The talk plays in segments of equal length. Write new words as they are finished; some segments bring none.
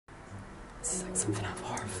This is like something out of a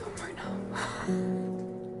horror film right now.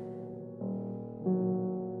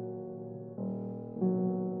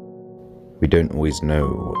 We don't always know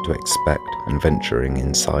what to expect when venturing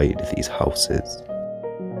inside these houses.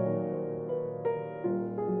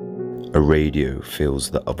 A radio fills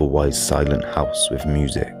the otherwise silent house with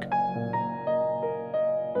music.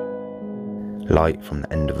 Light from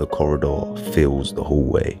the end of the corridor fills the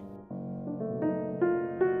hallway.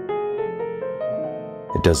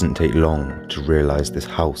 It doesn't take long to realise this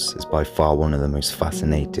house is by far one of the most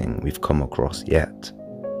fascinating we've come across yet.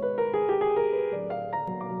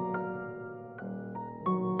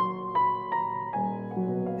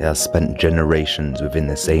 It has spent generations within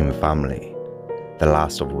the same family, the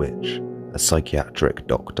last of which, a psychiatric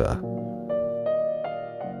doctor.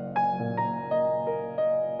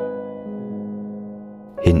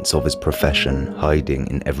 Hints of his profession hiding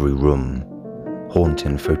in every room,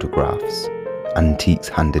 haunting photographs, antiques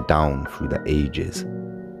handed down through the ages.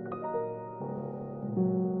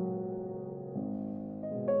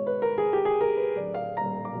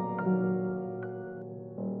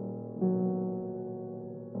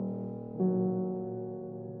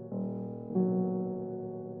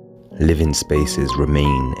 Living spaces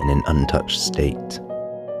remain in an untouched state.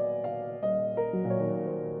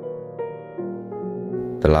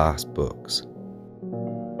 The last books.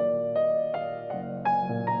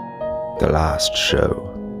 The last show.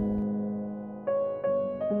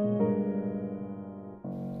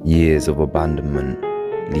 Years of abandonment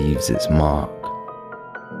leaves its mark.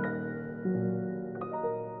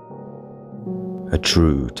 A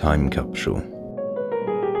true time capsule.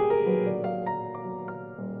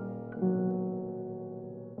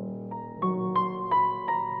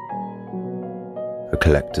 A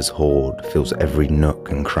collector's hoard fills every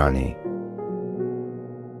nook and cranny.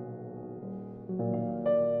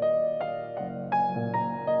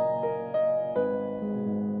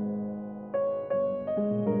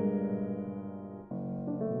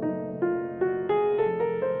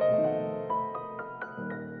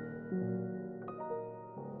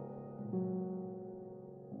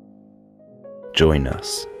 Join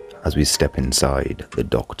us as we step inside the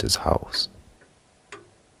doctor's house.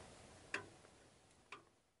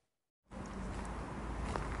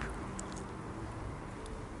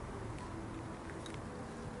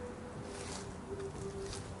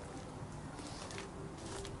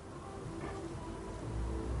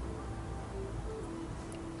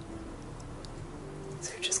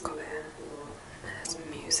 So we just got here, and there's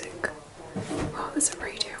music. Oh, there's a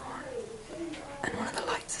radio on, and one of the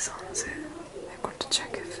lights is on, so I've got to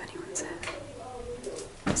check if anyone's here.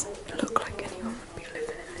 Doesn't look like anyone would be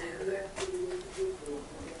living in here though.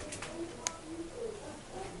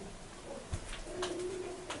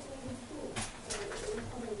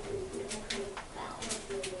 Wow.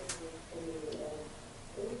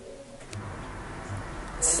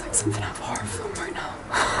 This is like something out of a horror film right now.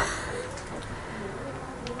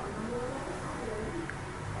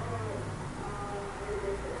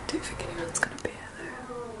 I don't think anyone's gonna be here though.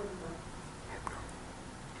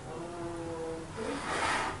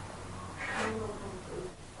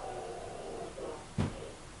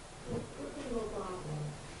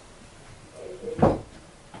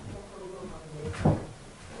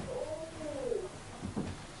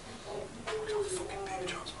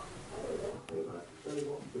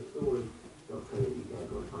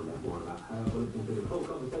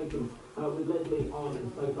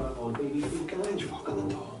 Hope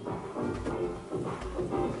not.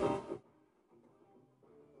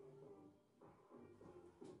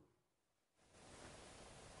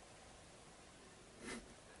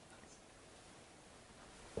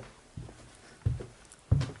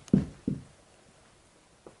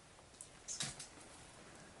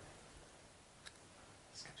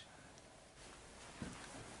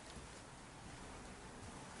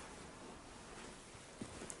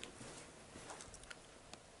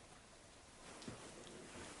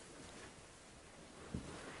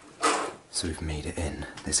 So we've made it in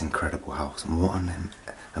this incredible house, and what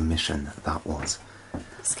a mission that was. You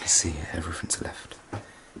can see everything's left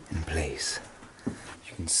in place.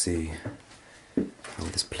 You can see how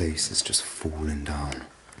this place is just falling down.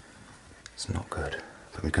 It's not good,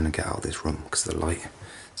 but we're going to get out of this room because the light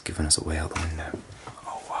is giving us a way out the window.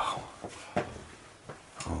 Oh wow.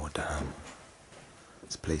 Oh damn.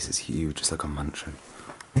 This place is huge, it's like a mansion.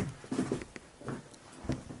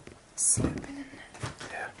 Sleeping in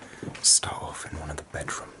there. Start off in one of the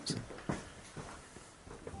bedrooms.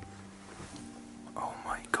 Oh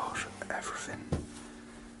my gosh, everything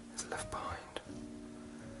is left behind.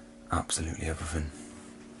 Absolutely everything.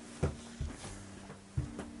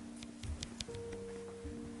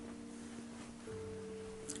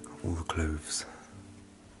 All the clothes.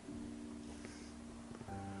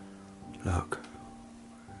 Look.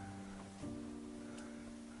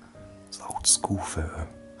 It's an old school photo.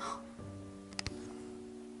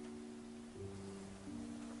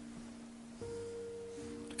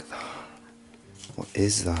 Look at that. What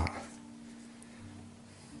is that?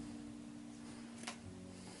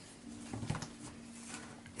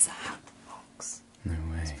 Is that a hat box? No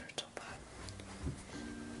way. It's for a top hat.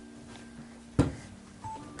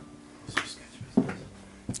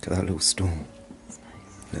 Look at that little store. It's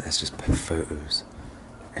nice. Look, there's just photos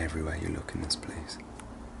everywhere you look in this place.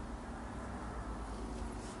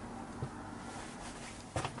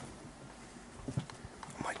 Oh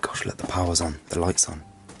my gosh, look, the power's on, the light's on.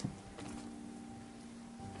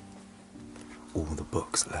 All the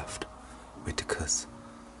books left. Whitaker's.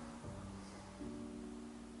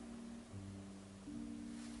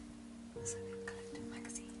 So they've collected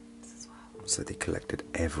magazines as well. So they collected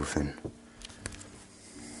everything.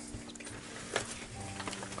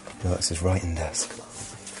 Look, it's his writing desk.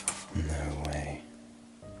 No way.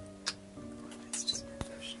 It's just been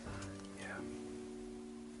pushed back. Yeah.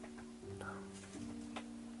 No.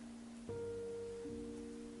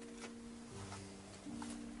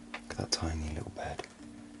 Look at that tiny little bed.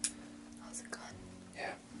 How's it gone?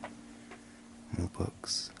 Yeah. More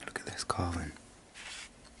books. Look at this carving.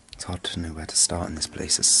 It's hard to know where to start in this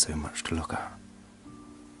place. There's so much to look at.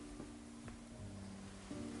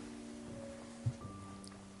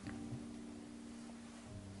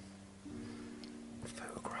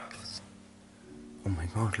 Photographs. Oh my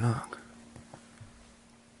god, look.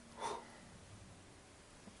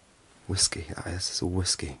 Whiskey, that is. It's all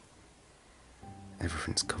whiskey.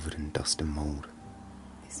 Everything's covered in dust and mould.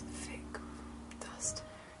 It's thick dust.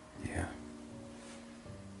 Yeah.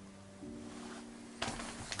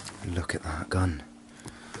 Look at that gun.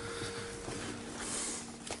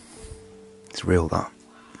 It's real, that.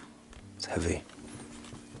 It's heavy.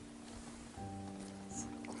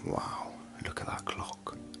 Wow, look at that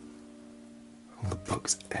clock. All the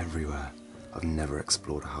books everywhere. I've never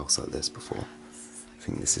explored a house like this before. I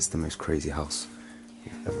think this is the most crazy house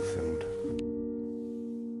we've ever filmed.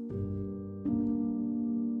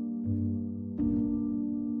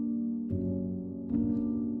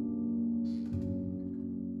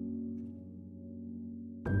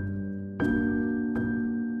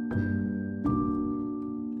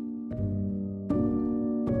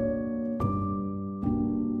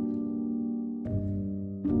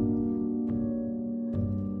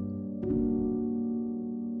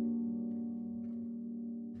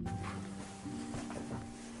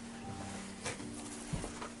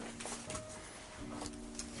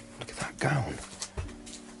 Look at that gown.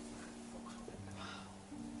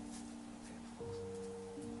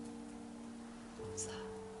 What's that?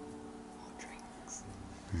 More drinks.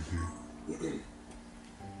 Look,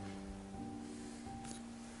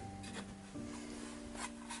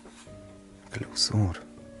 a little sword.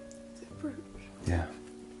 Is it a brooch? Yeah.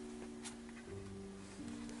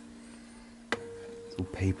 It's all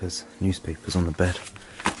papers, newspapers on the bed.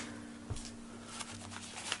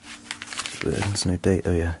 There's no date.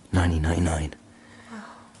 Oh yeah, 1999. Wow.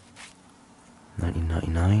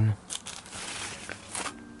 1999.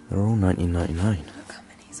 They're all 1999. Look how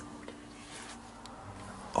many he's ordered.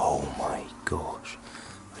 Oh my gosh.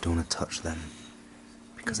 I don't want to touch them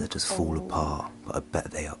because they just fall apart. But I bet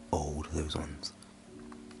they are old, those ones.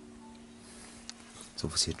 It's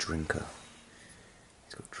obviously a drinker.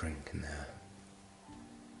 He's got a drink in there.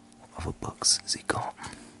 What other books has he got?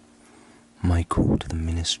 My Call to the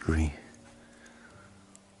Ministry.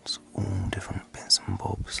 It's all different bits and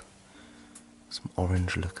bobs. Some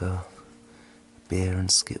orange liquor, beer and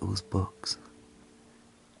Skittles books.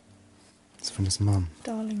 It's from his mum.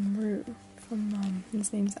 Darling Rue from Mum.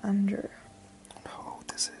 His name's Andrew. I wonder how old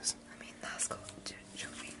this is. I mean, that's got to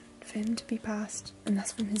be for him to be passed, and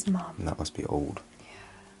that's from his mum. And that must be old. Yeah.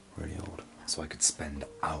 Really old. So I could spend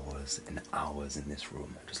hours and hours in this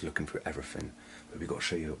room just looking through everything. But we've got to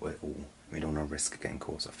show you it all. We don't want to risk getting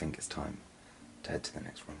caught, so I think it's time to head to the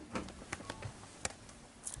next room.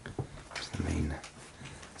 There's the main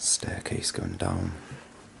staircase going down.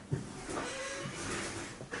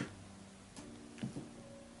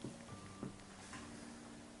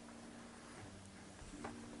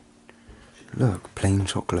 Look, plain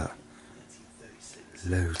chocolate.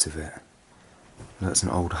 Loads of it. That's an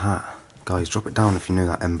old hat. Guys, drop it down if you know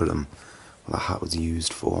that emblem, what that hat was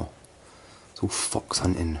used for. It's all fox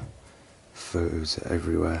hunting photos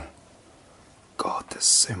everywhere. God, there's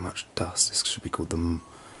so much dust. This should be called the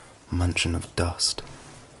Mansion of Dust.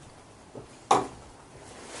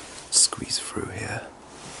 Squeeze through here.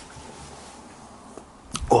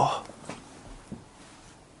 Oh!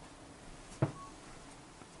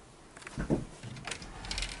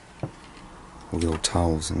 All the old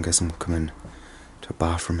towels, and guess I'm coming to a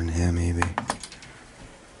bathroom in here maybe.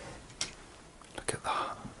 Look at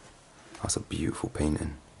that. That's a beautiful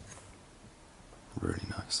painting. Really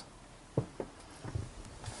nice.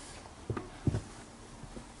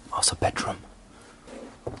 Oh, it's a bedroom.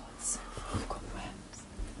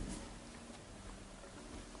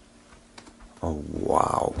 Oh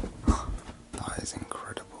wow. That is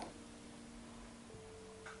incredible.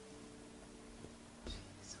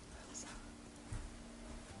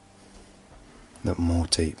 Look, more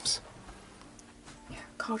tapes. Yeah,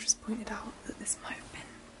 Carl just pointed out that this might have been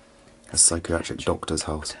A psychiatric doctor's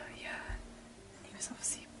house. yeah, and he was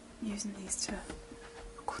obviously using these to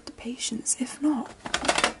record the patients. If not,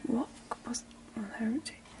 what was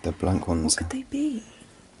The blank ones. What could they be?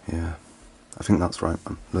 Yeah, I think that's right,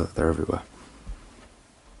 man. Look, they're everywhere.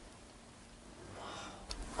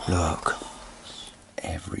 Look.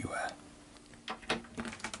 Everywhere.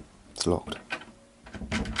 It's locked.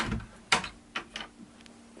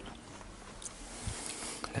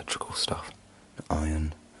 Electrical stuff.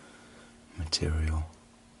 Iron. Material.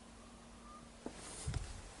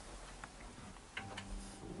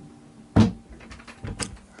 I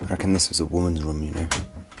reckon this was a woman's room, you know.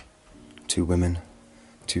 2 women.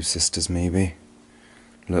 2 sisters, maybe.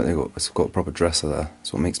 Look, it's got a proper dresser there.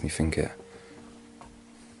 That's what makes me think it.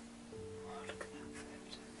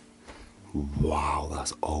 Wow,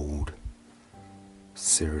 that's old.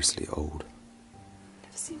 Seriously old.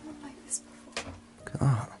 Never seen one like this before. Look at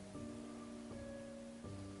that.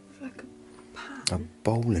 With like a pan. A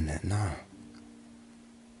bowl in it, no.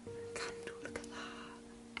 Candle, look at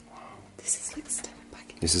that. Wow. This is like stepping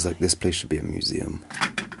back in. This is like, this place should be a museum. Look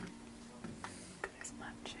at those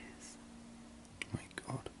matches. My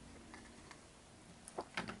God.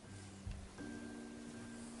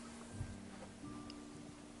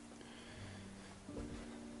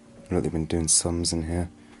 Look, they've been doing sums in here.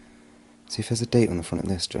 See if there's a date on the front of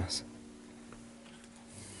this, Jess.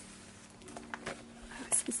 Oh,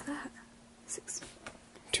 is that?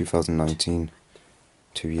 2019.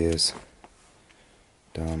 2 years.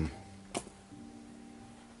 Damn.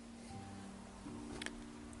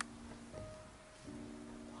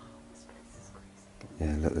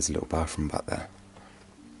 Yeah, look, there's a little bathroom back there.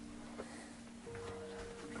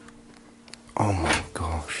 Oh my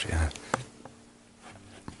gosh, yeah.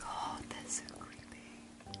 God, that's so creepy.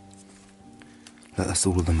 Look, that's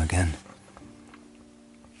all of them again.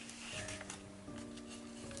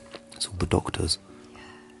 It's all the doctors. Yeah.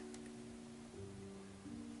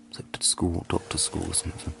 It's like the school, doctor's school or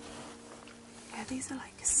something. Yeah, these are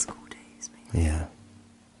like his school days, maybe. Yeah.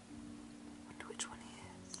 Wonder which one he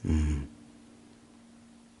is. Mm.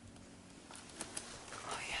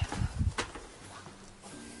 Oh, yeah.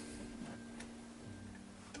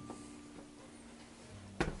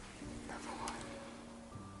 Another one.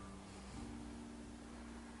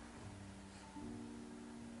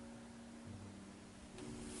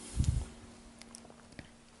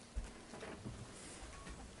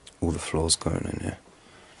 All the floors going in here.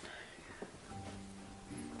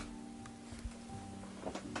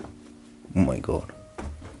 Oh my God.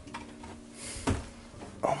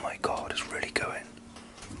 Oh my God, it's really going.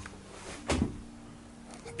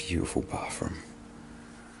 Beautiful bathroom.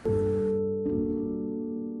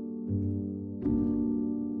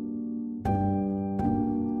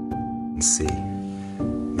 And see,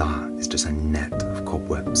 that is just a net of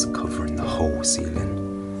cobwebs covering the whole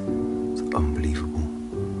ceiling. It's unbelievable.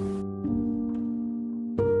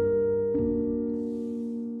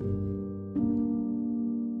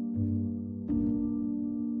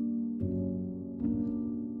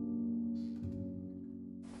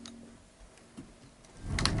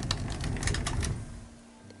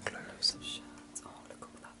 Shirts. Oh, look at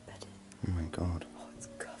all that bedding. Oh my God. Oh, it's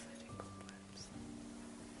covered in cobwebs.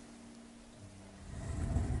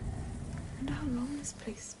 I wonder how long this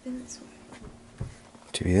place has been this way.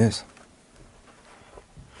 2 years.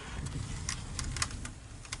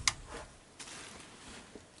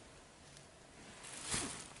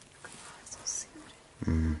 Look at that, it's all sealed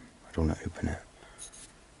in. I don't want to open it.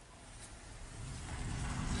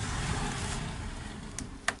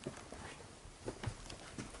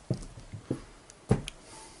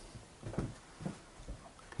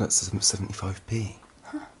 That's 75p.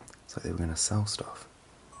 Huh. It's like they were going to sell stuff.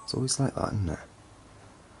 It's always like that, isn't it?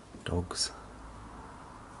 Dogs.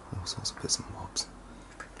 All sorts of bits and bobs.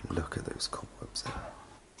 Look at those cobwebs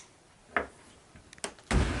there.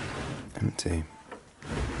 Empty.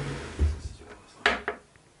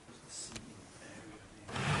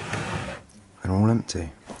 They're all empty.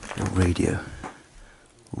 Little radio.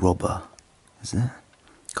 Robber, isn't it?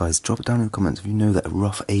 Guys, drop it down in the comments if you know the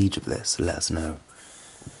rough age of this. Let us know.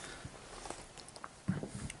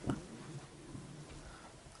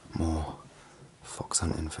 More fox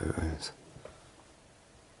hunting photos.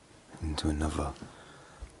 Into another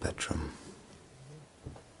bedroom.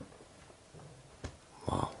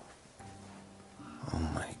 Wow. Oh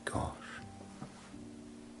my gosh.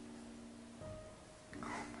 Oh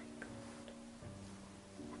my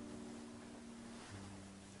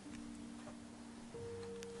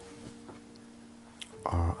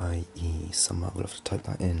god. RIE. Somehow we'll have to type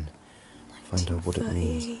that in. Find out what it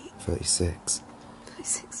means. 36.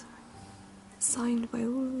 36. It's signed by all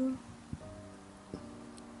of them.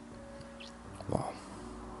 Wow.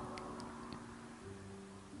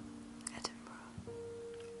 Edinburgh.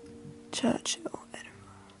 Churchill, Edinburgh.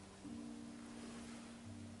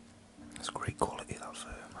 That's great quality, that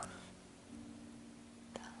photo, man.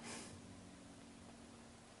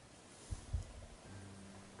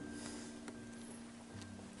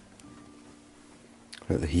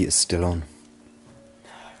 Look, the heat is still on.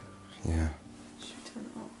 Yeah. Should we turn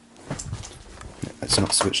it off? It's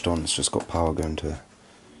not switched on, it's just got power going to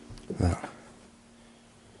that.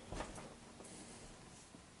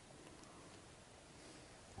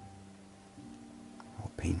 More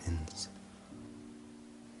paintings.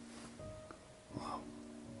 Wow.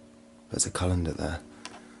 There's a calendar there.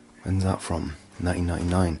 When's that from?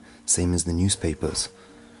 1999. Same as the newspapers.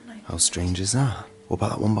 How strange is that? What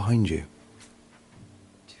about that one behind you?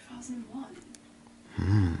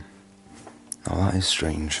 2001. Oh, that is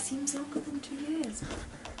strange. It seems longer than 2 years.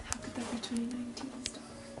 How could that be 2019 stuff?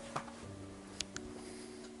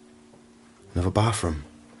 Another bathroom.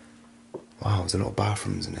 Wow, there's a lot of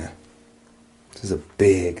bathrooms in here.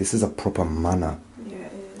 This is a proper manor. Yeah,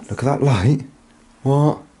 it is. Look at that light.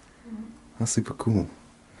 What? That's super cool.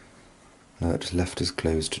 No, it just left his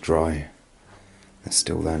clothes to dry. They're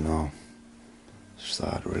still there now. It's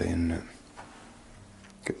sad, really, isn't it?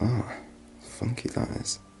 Look at that. Funky that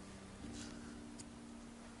is.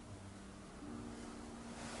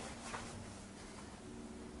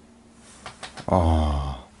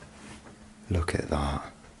 Oh, look at that.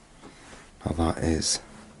 Now that is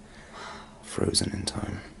frozen in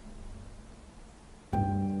time.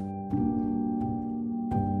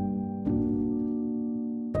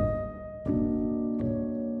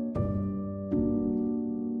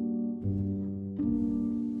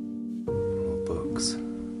 More books.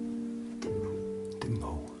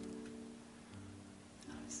 Dimbo.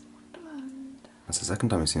 Alice in Wonderland. That's the second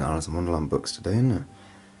time we've seen Alice in Wonderland books today, isn't it?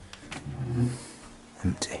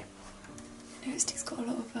 Empty. Noticed he's got a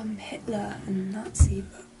lot of Hitler and Nazi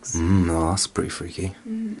books. No, that's pretty freaky.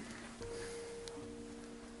 Mm.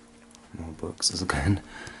 More books again.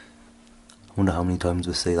 I wonder how many times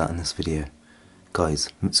we say that in this video. Guys,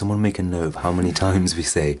 someone make a note of how many times we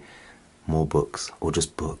say more books or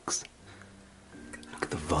just books. Look at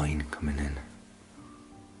the vine coming in.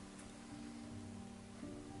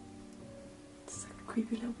 It's like a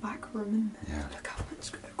creepy little back room in there. Yeah. Look how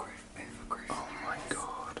much overgrowth. Oh my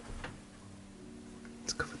god.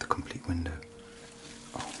 It's covered the complete window.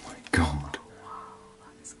 Oh my god. Wow,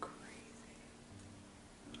 that is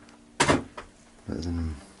crazy. There's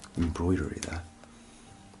an embroidery there.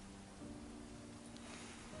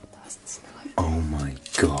 That doesn't smell like. Oh my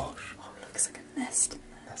gosh. Oh, it looks like a nest in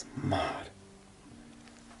there. That's mad.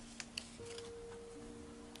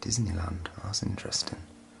 Disneyland. Oh, that's interesting.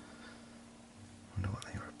 Wonder what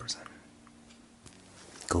they represent.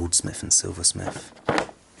 Goldsmith and silversmith.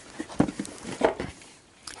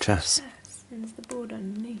 Chess. Yes, and there's the board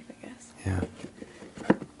underneath, I guess. Yeah.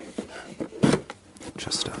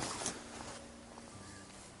 Just stuff.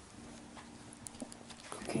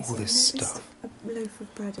 Okay, All so this I've noticed stuff. a loaf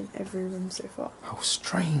of bread in every room so far. How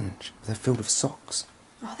strange. They're filled with socks.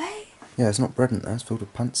 Are they? Yeah, it's not bread in there, it's filled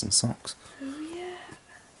with pants and socks. Oh yeah.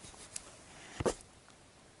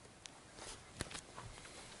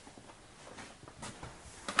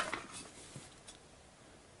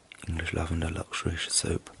 English lavender luxury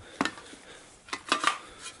soap.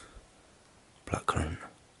 Blackcurrant.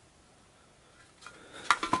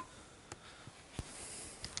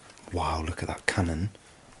 Wow, look at that cannon.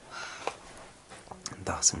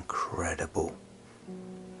 That's incredible.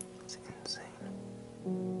 That's insane.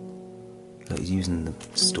 Look, he's using them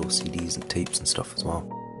to store CDs and tapes and stuff as well.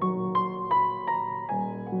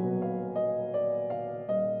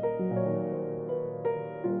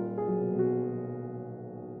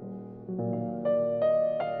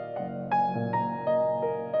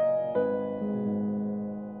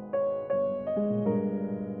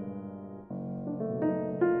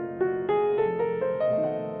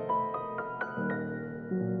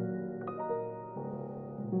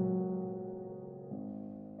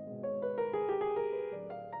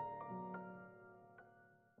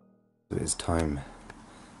 it is time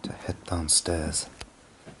to head downstairs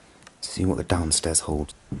to see what the downstairs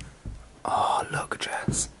holds. Oh, look,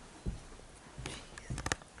 Jess.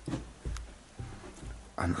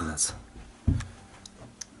 Antlers.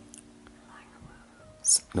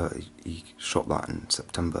 No, he shot that in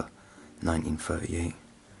September 1938.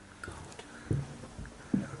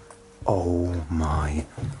 Oh my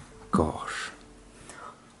gosh.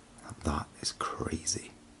 That is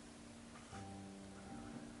crazy.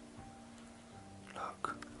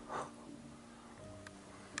 Look.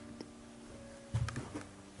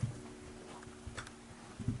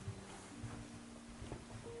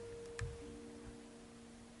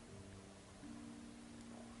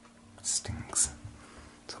 Stinks.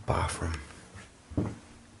 It's a bathroom. Look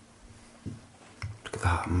at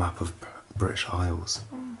that, a map of British Isles.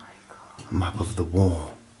 Oh my god. A map of the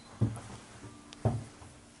war.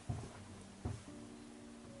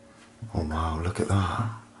 Oh wow, look at that.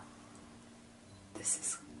 This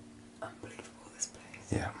is unbelievable, this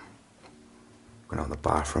place. Yeah. Going out the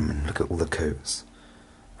bathroom and look at all the coats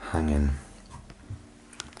hanging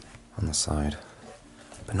on the side.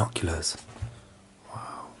 Binoculars.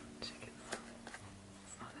 Wow. Chicken.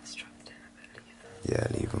 Oh, they're strapped in, I better leave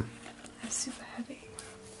them. Yeah, leave them. They're super heavy.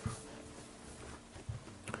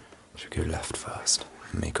 Should we go left first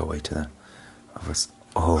and make our way to the other side?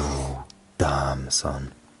 Oh, damn,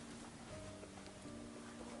 son.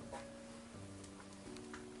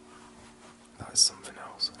 That is something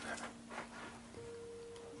else, isn't it?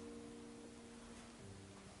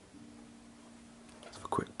 Let's have a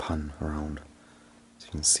quick pan around so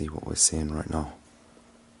you can see what we're seeing right now.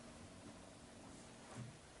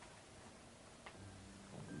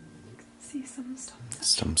 See some stuff.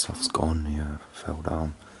 Some stuff's gone, yeah, fell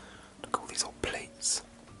down. Look at all these old plates.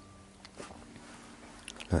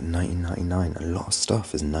 Look, 1999, a lot of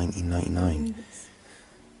stuff is 1999. Look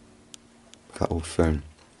at that old phone.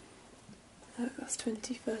 Oh, that's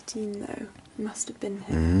 2013 though. It must have been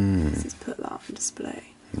here. Because he's put that on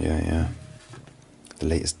display. Yeah, yeah. The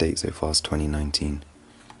latest date so far is 2019.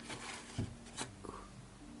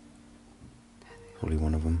 Probably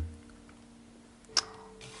one of them.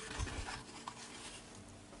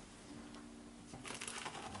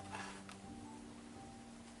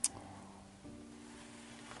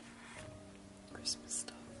 Christmas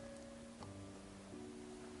stuff.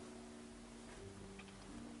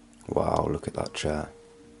 Wow, look at that chair.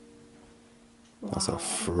 That's a Wow.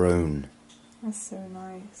 throne. That's so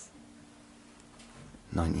nice.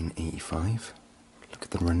 1985. Look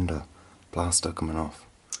at the render. Plaster coming off.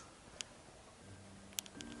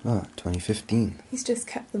 Look, 2015. He's just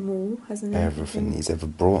kept them all, hasn't he? Everything he's ever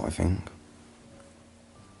brought, I think.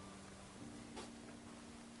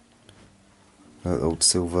 Look, the old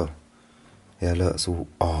silver. Yeah, look, it's all.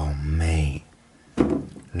 Oh, mate.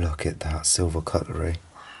 Look at that silver cutlery.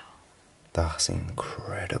 That's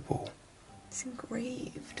incredible. It's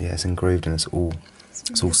engraved. Yeah, it's engraved and it's all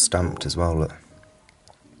stamped as well, look.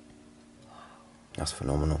 That's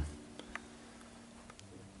phenomenal.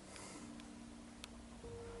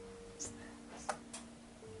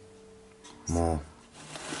 More.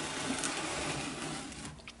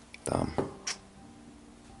 Damn.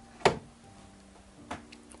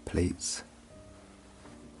 Plates.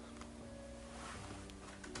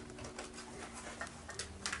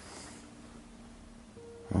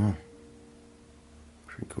 Oh.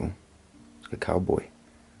 Pretty cool. Like a cowboy.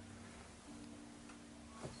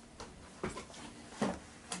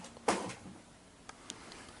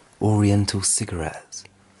 Oriental cigarettes.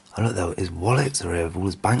 I look though, his wallets are here with all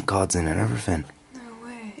his bank cards in and everything. No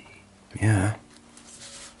way. Yeah.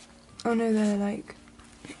 Oh no, they're like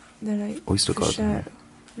Oyster for cards. show.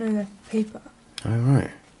 No, they're paper. Oh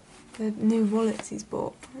right. They're new wallets he's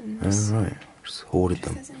bought. And Oh right. Just hoarded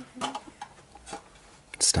them. There's anything-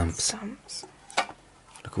 Stamps. Stamps.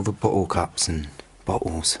 Look all the bottle caps and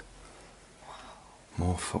bottles.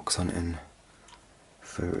 More fox hunting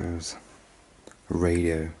photos.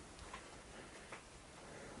 Radio.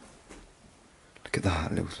 Look at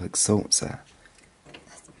that, it looks like salts there.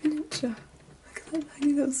 That's miniature. Look at that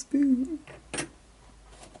tiny little spoon.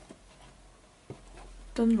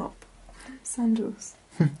 Dunlop. Sandals.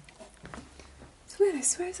 It's weird, I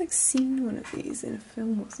swear I've like seen one of these in a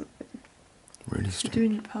film or something. Really You're strange.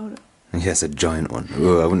 doing your powder. Yes, a giant one.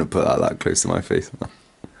 Oh, I wouldn't have put that close to my face.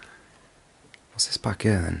 What's this back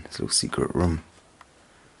here then? This little secret room.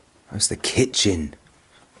 Oh, it's the kitchen.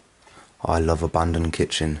 Oh, I love abandoned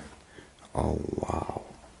kitchen. Oh, wow.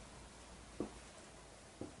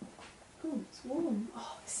 Oh, it's warm.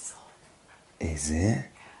 Oh, this is hot. Is it?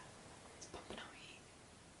 It's pumping out heat.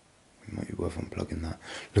 It might be worth unplugging that.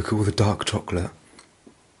 Look at all the dark chocolate.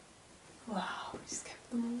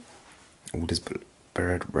 All these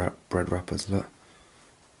bread wrappers, look.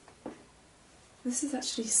 This is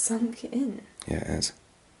actually sunk in. Yeah, it is.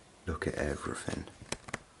 Look at everything.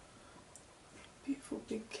 Beautiful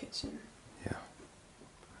big kitchen. Yeah.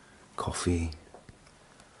 Coffee.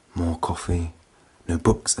 More coffee. No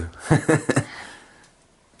books though.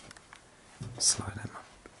 Slide in.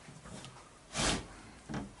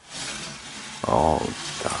 Oh,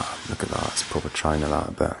 damn, look at that. It's proper China, that,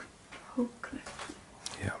 I bet. Whole cliff.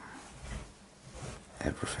 Yeah.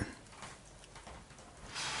 Everything.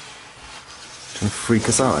 Trying to freak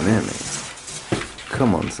us out in here, mate.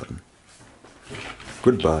 Come on, son.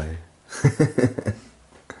 Goodbye.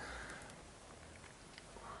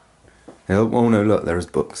 Oh no, look, there's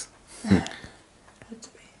books. Had to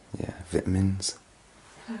be. Yeah, vitamins.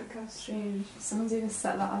 Look how strange. Someone's either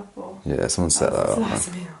set that up or... Yeah, someone set that up. Nice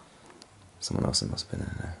Man. meal. Someone else must have been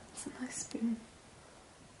in there. It's a nice spoon.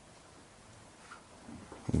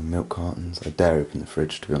 All milk cartons. I dare open the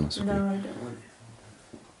fridge, to be honest with No, you. I don't want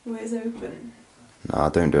it. Where's open? Nah,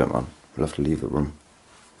 don't do it, man. We'll have to leave the room.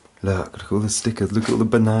 Look at all the stickers. Look at all the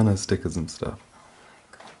banana stickers and stuff. Oh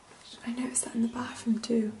my gosh. I noticed that in the bathroom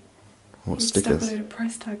too. What You'd stickers? stuck a load of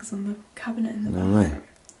price tags on the cabinet in the No bathroom. way.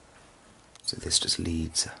 So this just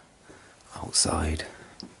leads outside.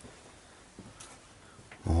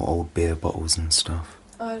 More old beer bottles and stuff.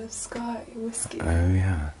 Isle of Skye whiskey. Oh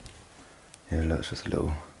yeah. Yeah, look, it's just a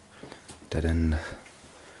little dead end.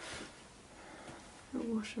 The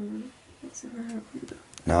washroom. What's in there?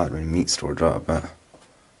 No, I'd really meat storage out, I bet.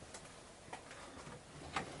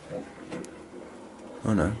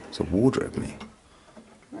 Oh no, it's a wardrobe, mate.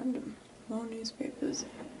 Random. More newspapers.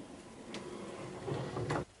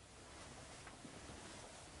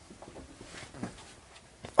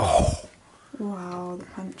 Oh! Wow, the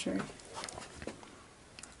pantry.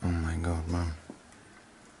 Oh my god, man.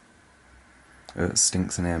 Oh, it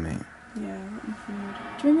stinks in here, mate. Yeah, rotten food.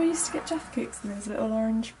 Do you remember I used to get Jaffa cakes in those little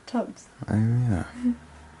orange tubs? Oh yeah.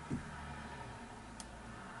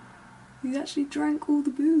 He actually drank all the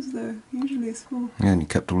booze though. Usually it's full. Yeah, and he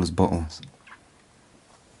kept all his bottles.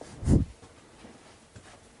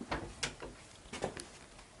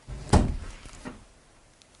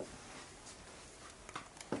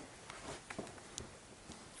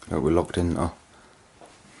 Oh, we're locked in. Oh.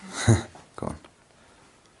 Go on.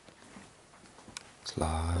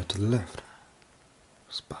 Slide to the left.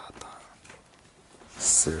 It's bad, that.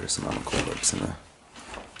 Serious amount of cobwebs in there.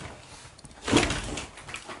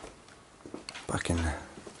 Back in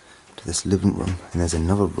to this living room, and there's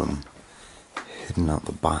another room hidden out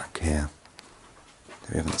the back here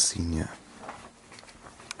that we haven't seen yet.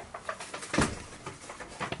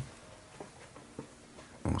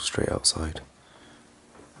 All straight outside.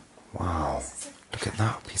 Wow, look at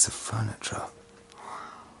that piece of furniture.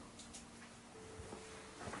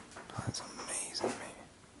 That's amazing, mate.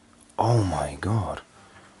 Oh my god.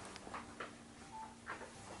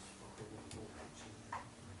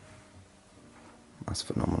 That's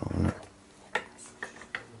phenomenal, isn't it?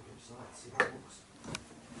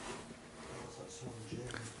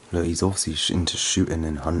 Look, he's obviously into shooting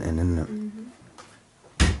and hunting, isn't it? Mm-hmm.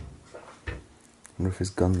 I wonder if his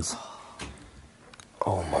guns...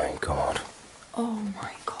 Oh my god. Oh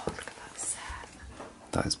my god, look at that set.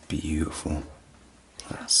 That is beautiful.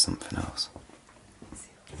 That's something else.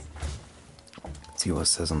 See what it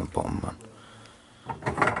says on the bottom, man.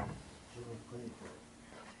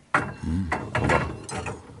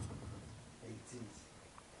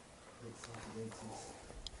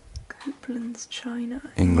 Copeland's China.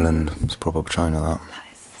 England. It's proper China, that. That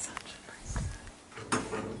is such a nice set.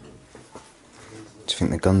 Do you think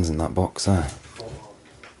the gun's in that box there?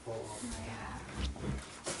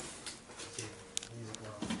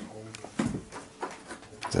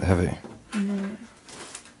 Is it heavy? No.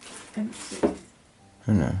 Empty. I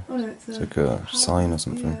don't know. Oh no, it's It's like a sign or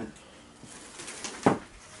something. Yeah.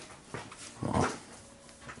 Wow.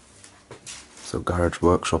 So garage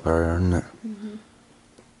workshop area, isn't it? Mm-hmm.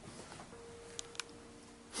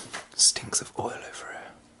 Stinks of oil over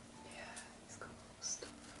here. Yeah, it's got all stuff.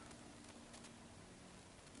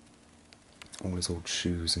 All his old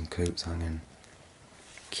shoes and coats hanging.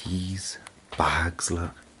 Keys, bags,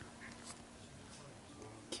 look.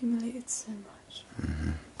 Accumulated so much.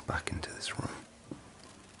 Back into this room.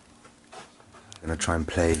 I'm going to try and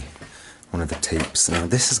play one of the tapes. Now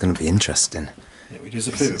this is going to be interesting. Yeah, we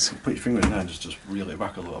just put your finger in there and just reel it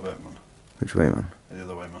back a little bit, man. Which way, man? The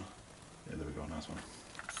other way, man. Yeah, there we go, nice one.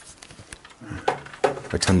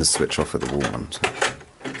 I turned the switch off at the wall, man. So.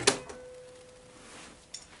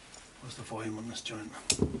 What's the volume on this joint?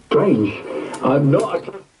 Strange. I'm not.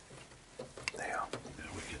 There you are. Yeah,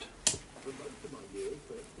 wicked.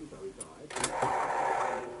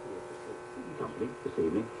 this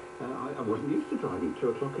evening. I wasn't used to driving 2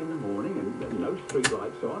 o'clock in the morning and no street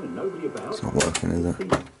lights on and nobody about. It's not working, is it? There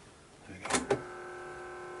you go.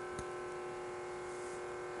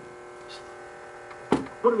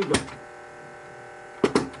 What have we got?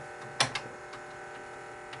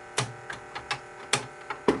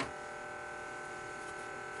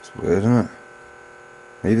 It's weird, isn't it?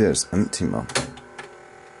 Maybe it's empty, man.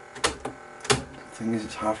 The thing is,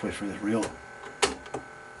 it's halfway through this reel.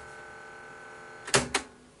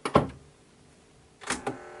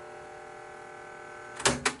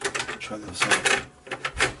 Try the other side.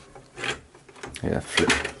 Yeah,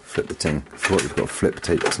 flip the thing. I thought you've got flip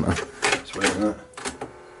tapes now. It's weird, isn't it?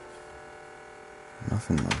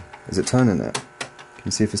 Nothing, man. Is it turning it? Can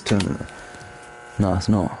you see if it's turning it? No, it's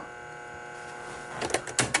not.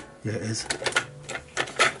 Yeah, it is.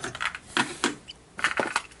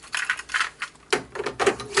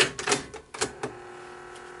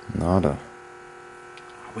 Nada.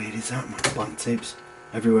 How weird is that, man? Blank tapes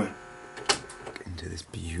everywhere. Into this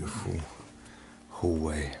beautiful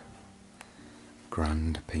hallway.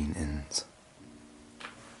 Grand paintings.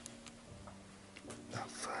 That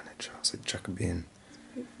furniture. It's like Jacobean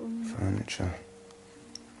furniture.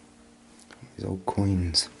 These old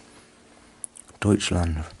coins.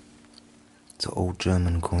 Deutschland. It's old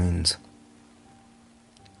German coins.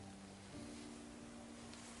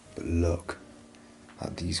 But look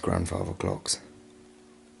at these grandfather clocks.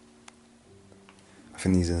 I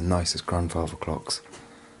think these are the nicest grandfather clocks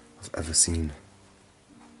I've ever seen.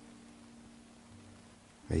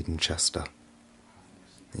 Made in Chester,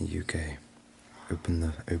 the UK. Open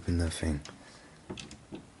the thing.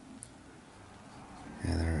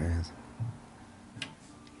 Yeah, there it is.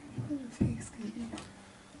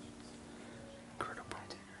 Incredible.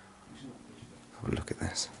 Have a look at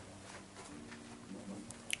this.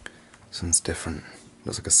 This one's different.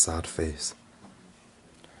 Looks like a sad face.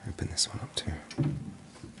 Open this one up too.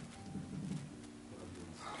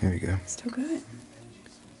 Here we go. Still going.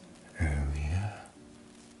 Oh yeah.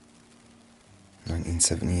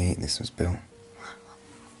 1978 this was built.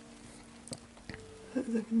 There's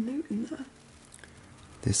like a note in there.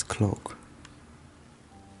 This clock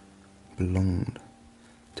belonged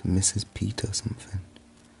to Mrs. Peter something.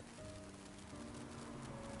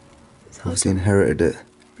 It's hard Obviously to inherited it.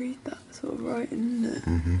 read that sort of writing, isn't it?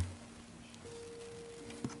 Mm-hmm.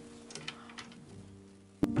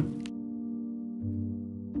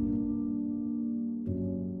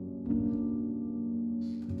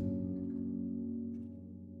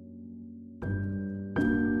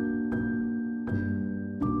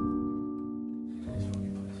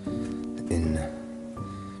 In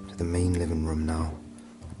to the main living room now.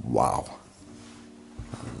 Wow.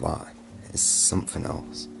 That is something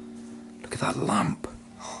else. Look at that lamp.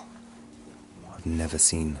 I've never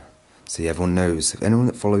seen. See, everyone knows, if anyone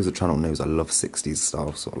that follows the channel knows I love 60s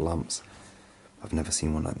style sort of lamps. I've never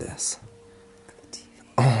seen one like this.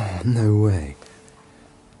 Oh, no way.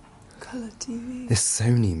 Colour TV. It's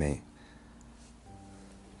Sony, mate.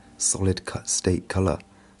 Solid cut state colour. Do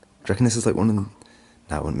you reckon this is like one of the...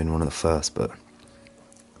 No, it wouldn't have been one of the first, but...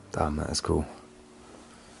 Damn, that is cool.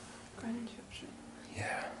 Grand instruction.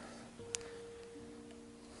 Yeah.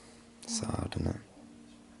 Sad, isn't it?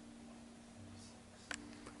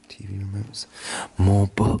 TV remotes. More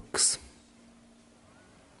books.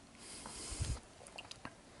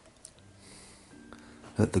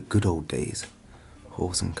 Look, the good old days.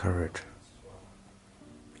 Horse and Courage.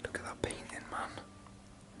 Look at that painting, man.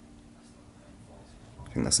 I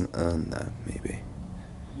think that's an urn there, maybe.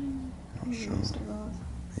 Not sure.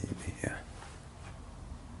 Maybe, yeah.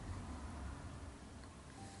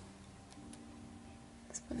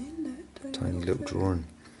 It's funny, isn't it? Don't Tiny you little feel- drawing.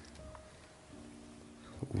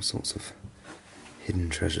 All sorts of hidden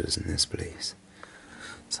treasures in this place.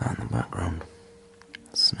 What's that in the background?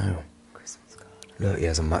 Snow. Christmas card. Look, he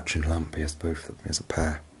has a matching lamp. He has both of them. He has a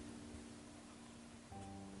pair.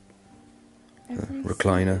 Every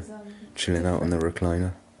Recliner. season. Chilling out on the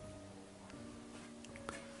recliner.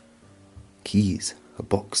 Keys. A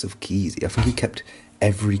box of keys. I think he kept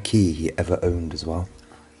every key he ever owned as well.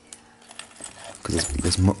 Because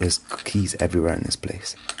there's keys everywhere in this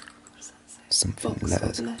place. What does that say? Something, Box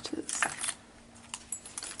letters. of letters.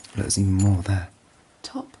 There's even more there.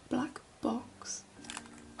 Top black box.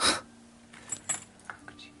 How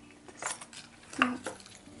could you need this? Look.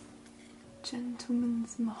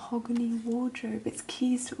 Gentleman's mahogany wardrobe. It's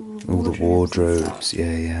keys to all the All wardrobes. the wardrobes.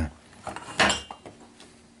 Yeah, yeah.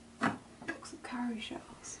 Box of carry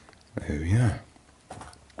shells. Oh, yeah.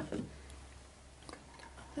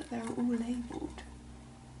 That they're all labelled.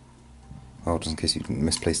 Oh, just in case you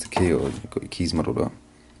misplaced the key or you've got your keys muddled up.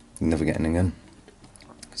 You're never getting again.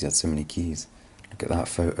 because he had so many keys. Look at that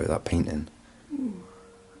photo, that painting. Ooh.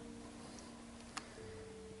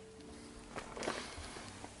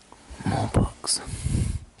 More books.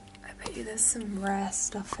 I bet you there's some rare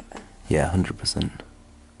stuff here. Yeah, 100%.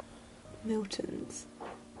 Milton's.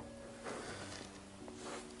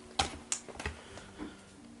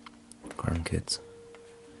 Grandkids.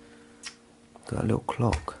 Got a little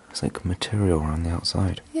clock. It's like material around the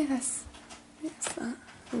outside. Yes. What's that?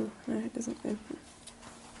 Oh, no, it doesn't open.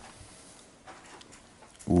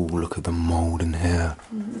 Ooh, look at the mould in here.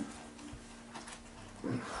 Mm-hmm.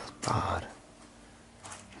 That's bad.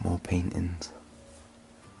 More paintings.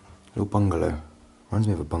 Little bungalow. Reminds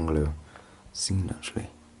me of a bungalow scene, actually.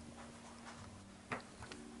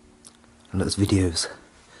 And look, there's videos.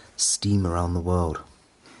 Steam around the world.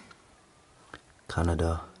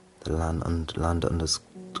 Canada, the land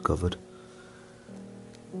undiscovered.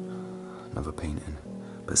 Another painting.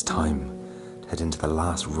 But it's time to head into the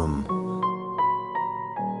last room.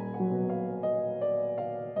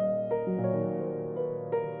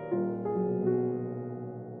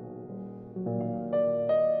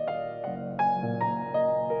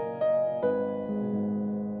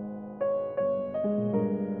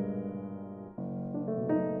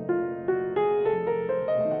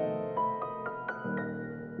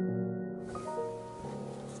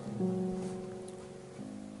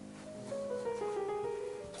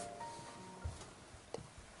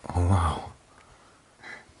 Oh wow.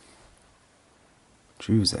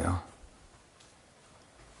 Jews they are.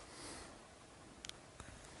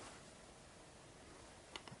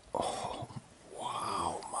 Oh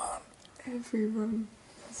wow, man. Every room.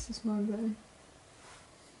 It's just mind blowing.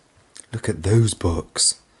 Look at those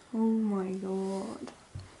books. Oh my god.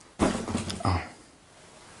 Oh.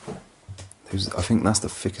 I think that's the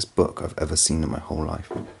thickest book I've ever seen in my whole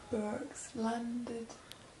life. Burke's Landed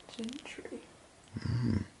Gentry.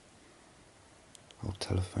 Old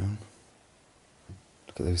telephone.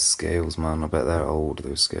 Look at those scales, man. I bet they're old,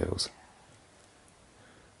 those scales.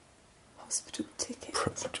 Hospital ticket.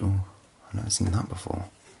 Preptual. I've never seen that before.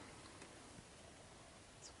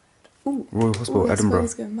 Ooh. Royal Hospital, This Edinburgh.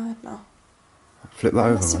 boy's going mad now. Flip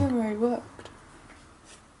that Must over, have man. been where he worked.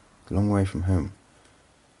 A long way from home.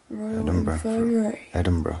 Royal Edinburgh. Infirmary.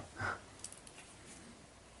 Edinburgh.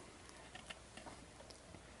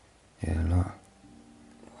 Yeah, look.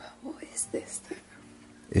 What is this though?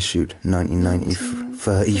 Issued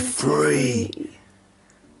 1933.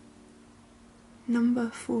 Number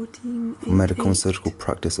 14. For medical and surgical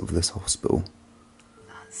practice of this hospital.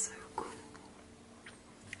 That's so cool.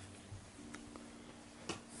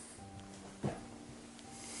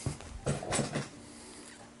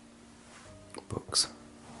 Books.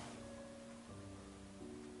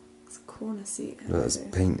 It's a corner seat. Look, there's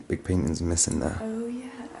big paintings missing there. Oh yeah.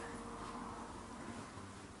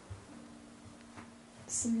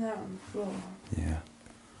 Some there on the floor. Yeah.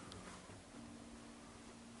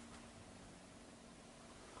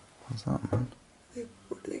 What's that, man?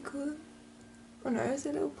 What do they call them? Oh no, it's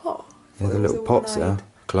a little pot. Yeah, the little pops, yeah.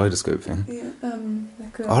 Kaleidoscope thing. Yeah,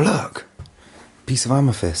 like a... Oh, look! Piece of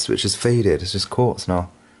amethyst, which is faded. It's just quartz now.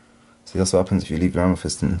 See, that's what happens if you leave your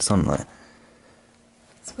amethyst in sunlight.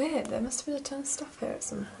 It's weird. There must have been a ton of stuff here at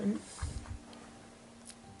some point.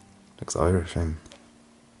 Looks Irish, eh?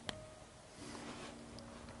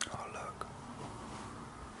 Oh, look.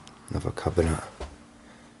 Another cabinet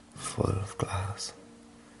full of glass.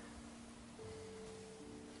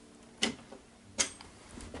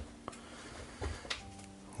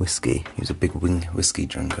 Whiskey. He was a big whiskey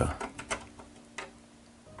drinker.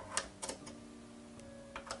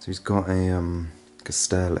 So he's got a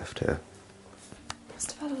stair lift here.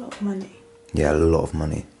 Must have had a lot of money. Yeah, a lot of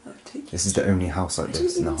money. That would take This is the only house like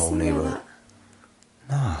this in the whole neighbourhood.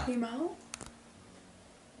 Nah. Came out.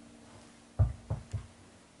 Let's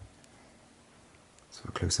have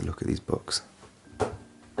a closer look at these books. The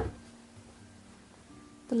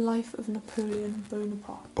Life of Napoleon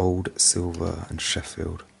Bonaparte. Old silver and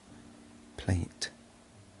Sheffield plate.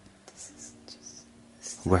 This is just...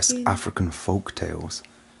 West African folk tales.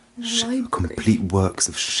 Library. Complete works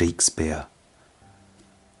of Shakespeare.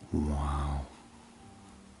 Wow.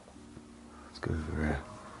 Let's go over here.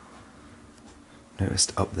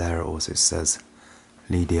 Noticed up there it also says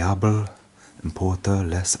Le diable importa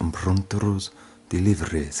les impronteros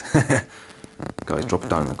deliveries. Guys, drop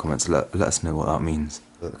down in the comments, let us know what that means.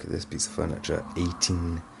 Look at this piece of furniture,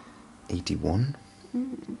 1881.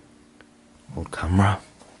 Old camera.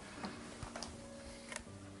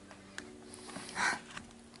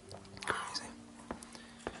 Crazy.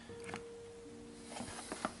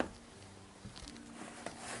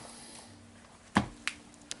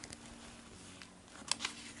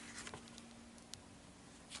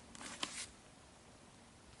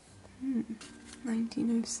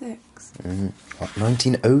 1906.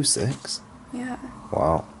 1906? Yeah.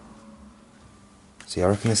 Wow. See, I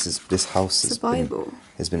reckon this house It's a Bible.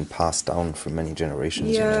 has been passed down for many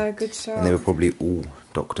generations. Yeah, you know? good shout. And they were probably all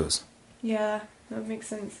doctors. Yeah, that makes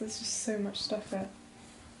sense. There's just so much stuff here.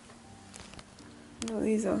 I know what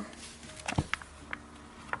these are.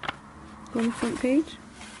 On the front page?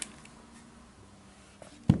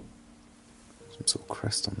 Some sort of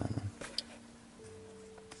crest on that one.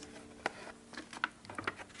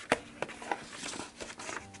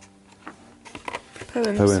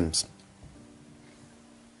 Poems. Poems.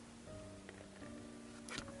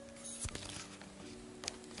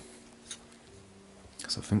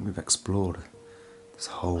 So I think we've explored this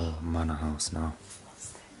whole manor house now.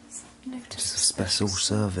 What's this? Notice It's a special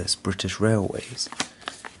service, British Railways.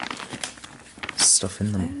 Stuff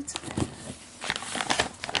in them. Loads of it.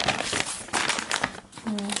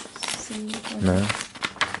 Oh, see, No?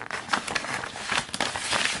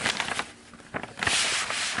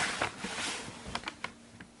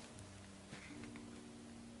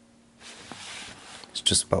 It's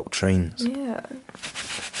just about trains. Yeah.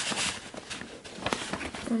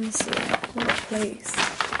 Honestly, what a place.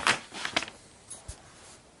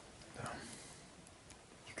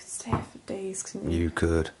 You could stay here for days, couldn't you? You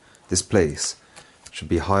could. This place should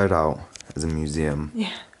be hired out as a museum.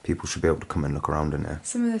 Yeah. People should be able to come and look around in there.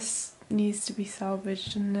 Some of this needs to be salvaged,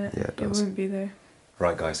 doesn't it? Yeah, it does. It won't be though.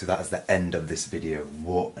 Right guys, so that is the end of this video.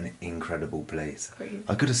 What an incredible place. Crazy.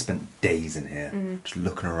 I could have spent days in here, just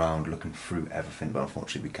looking around, looking through everything, but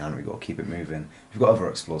unfortunately we can't. We've got to keep it moving. We've got other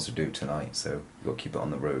explores to do tonight, so we've got to keep it on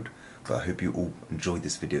the road. But I hope you all enjoyed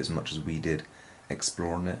this video as much as we did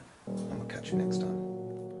exploring it, and we'll catch you next time.